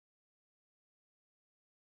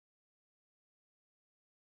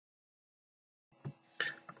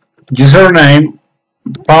username,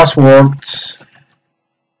 password,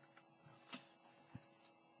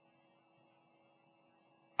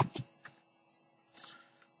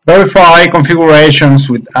 verify configurations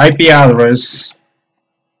with IP address,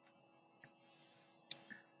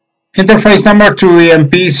 interface number to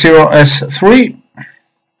EMP0S3,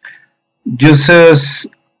 uses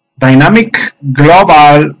dynamic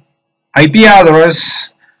global IP address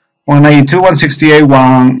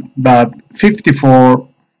 192.168.1.54.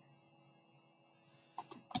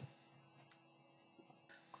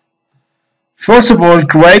 First of all,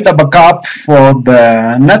 create a backup for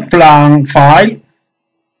the Netplan file.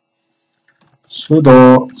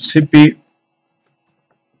 Sudo cp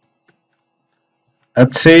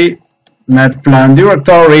etc netplan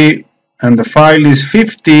directory, and the file is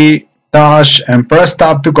 50 and press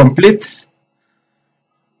tab to complete,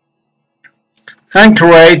 and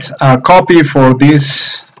create a copy for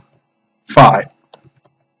this file.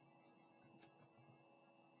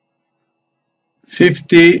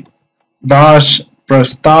 50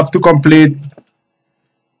 press tab to complete,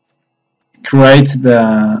 create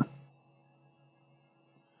the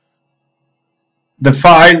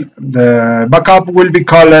file. The backup will be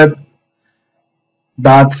called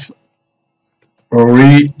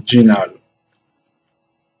 .original.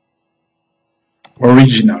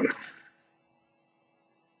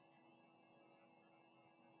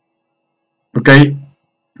 Okay,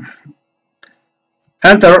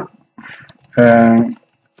 enter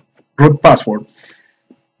root password.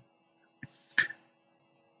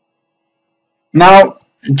 Now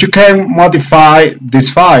you can modify this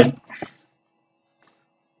file.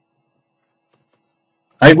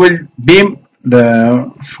 I will beam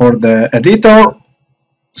for the editor,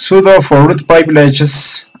 sudo for root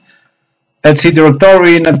privileges, etc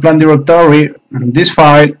directory, netplan directory, and this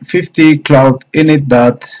file 50 cloud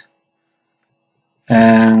init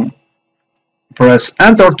and press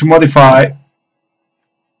enter to modify.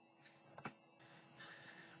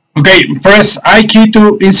 Okay, press I key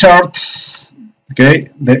to insert.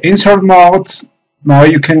 Okay, the insert mode. Now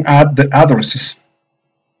you can add the addresses.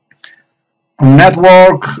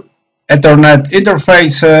 Network, Ethernet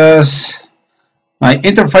interfaces. My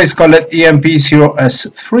interface called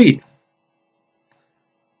EMP0S3.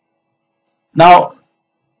 Now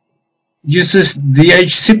uses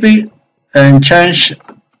DHCP and change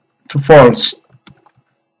to false.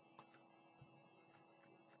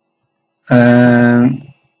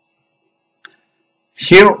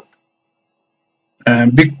 Here,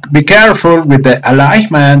 be careful with the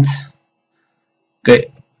alignment.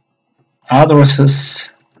 Okay,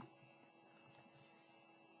 addresses.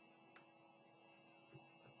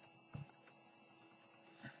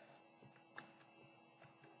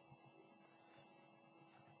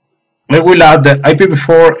 I will add the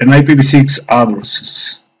IPv4 and IPv6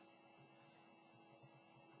 addresses.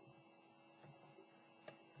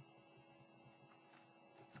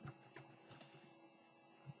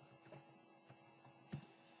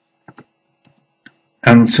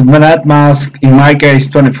 And subnet mask, in my case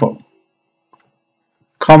 24,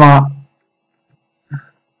 comma,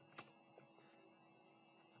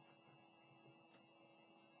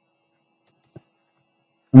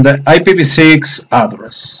 and the IPv6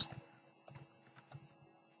 address.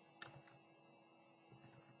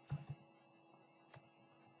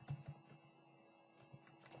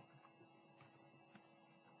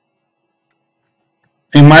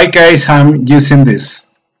 In my case, I'm using this.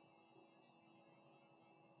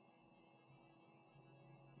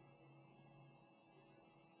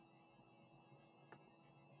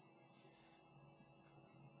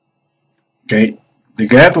 Okay, the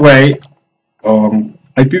gateway on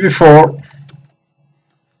IPv4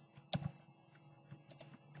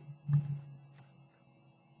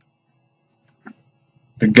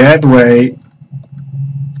 the gateway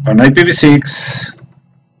on IPv6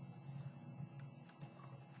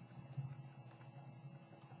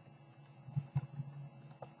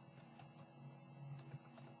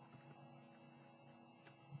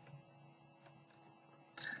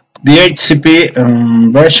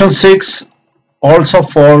 DHCP version 6 also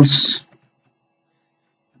false.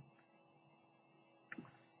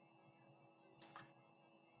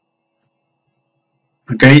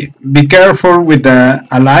 Okay, be careful with the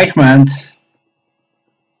alignment.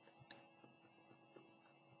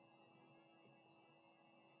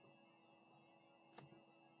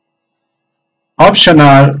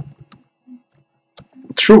 Optional,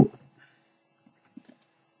 true.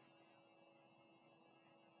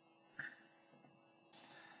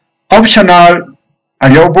 Optional,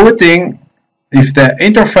 allow booting if the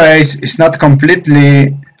interface is not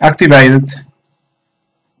completely activated.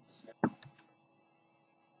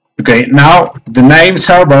 Okay, now the name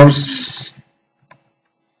servers,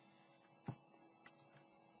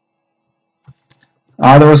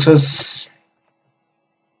 addresses,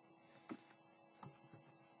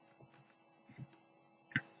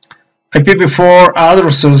 IPv4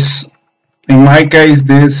 addresses, in my case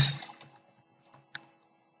this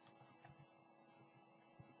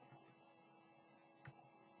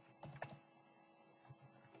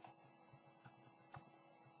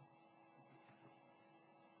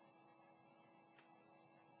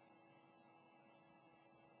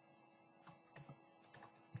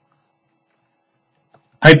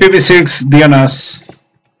IPv6 DNS.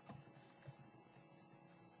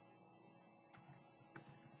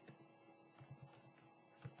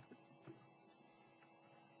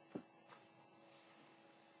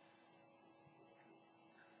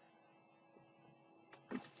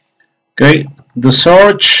 Okay, the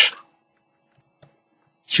search,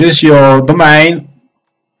 choose your domain.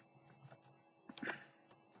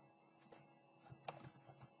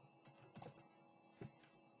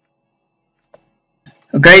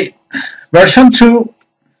 Okay, version 2,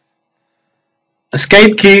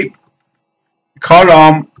 escape key,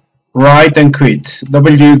 column, write and quit,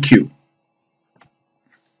 WQ.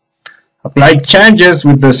 Apply changes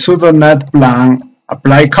with the sudo netplan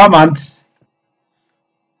apply command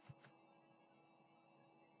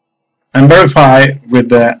and verify with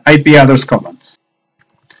the IP address command.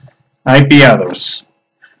 IP address.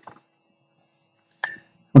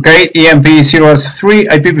 Okay, EMP0S3,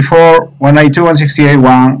 IPv4,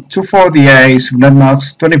 192.168.1, 24DA,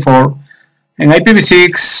 subnet 24, and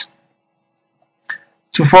IPv6,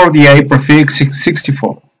 24DA, prefix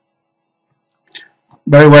 64.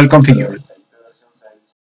 Very well configured.